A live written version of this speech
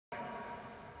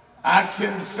I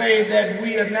can say that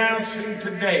we announcing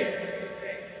today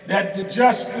that the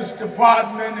Justice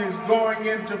Department is going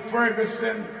into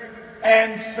Ferguson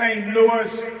and St.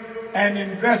 Louis and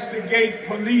investigate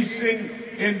policing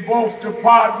in both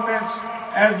departments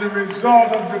as a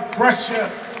result of the pressure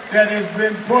that has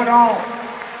been put on.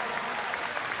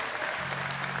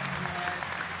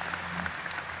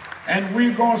 And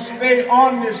we're going to stay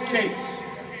on this case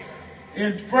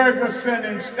in Ferguson,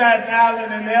 in Staten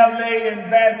Island, in LA, in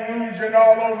Baton Rouge, and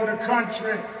all over the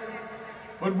country.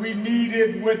 But we need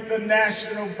it with the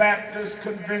National Baptist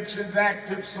Convention's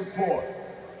active support.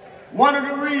 One of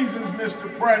the reasons,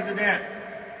 Mr. President,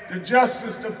 the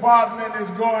Justice Department is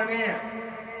going in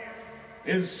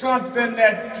is something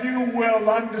that few will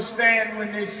understand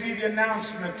when they see the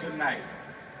announcement tonight.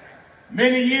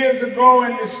 Many years ago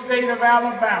in the state of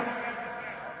Alabama,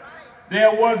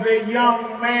 there was a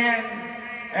young man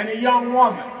and a young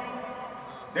woman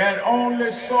that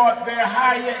only sought their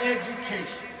higher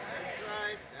education.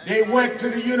 They went to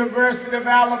the University of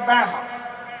Alabama,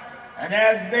 and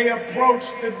as they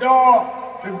approached the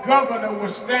door, the governor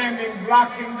was standing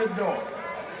blocking the door.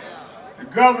 The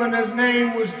governor's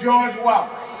name was George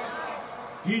Wallace.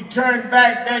 He turned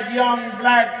back that young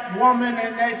black woman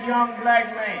and that young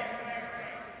black man.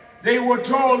 They were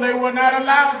told they were not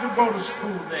allowed to go to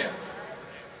school there.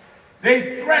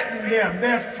 They threatened them.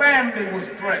 Their family was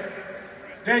threatened.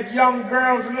 That young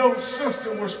girl's little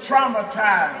sister was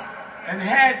traumatized and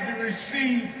had to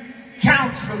receive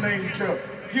counseling to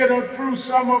get her through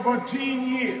some of her teen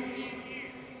years.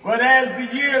 But as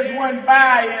the years went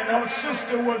by and her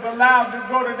sister was allowed to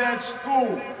go to that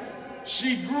school,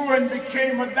 she grew and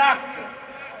became a doctor.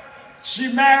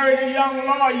 She married a young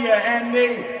lawyer and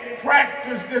they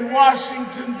practiced in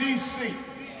Washington, D.C.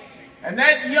 And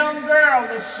that young girl,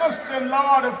 the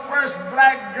sister-in-law, the first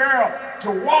black girl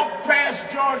to walk past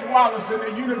George Wallace in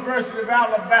the University of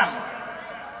Alabama,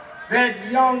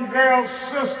 that young girl's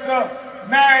sister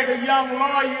married a young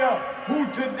lawyer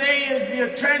who today is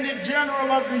the Attorney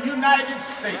General of the United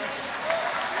States.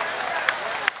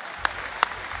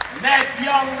 And that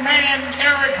young man,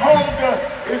 Eric Holder,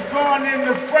 is going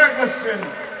into Ferguson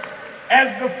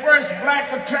as the first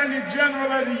black Attorney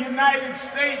General of the United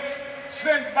States,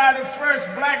 sent by the first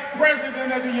black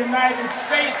president of the United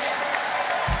States.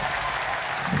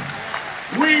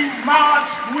 We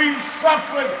marched, we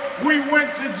suffered, we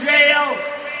went to jail,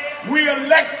 we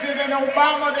elected in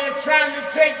Obama. They're trying to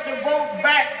take the vote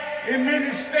back in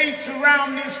many states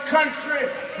around this country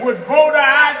with voter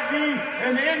ID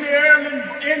and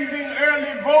ending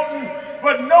early voting,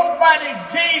 but nobody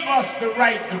gave us the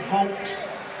right to vote.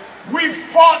 We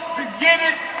fought to get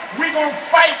it. We're going to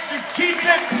fight to keep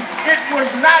it. It was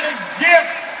not a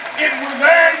gift. It was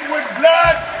earned with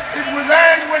blood. It was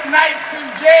earned with nights in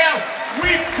jail.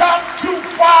 We've come too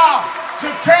far to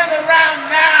turn around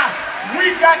now.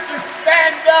 We got to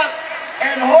stand up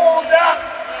and hold up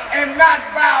and not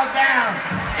bow down.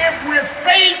 If we're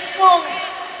faithful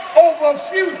over a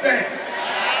few things,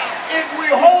 if we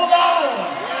hold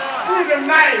on through the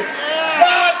night,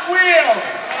 God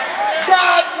will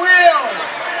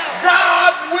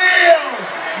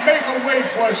make a way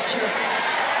for us, children.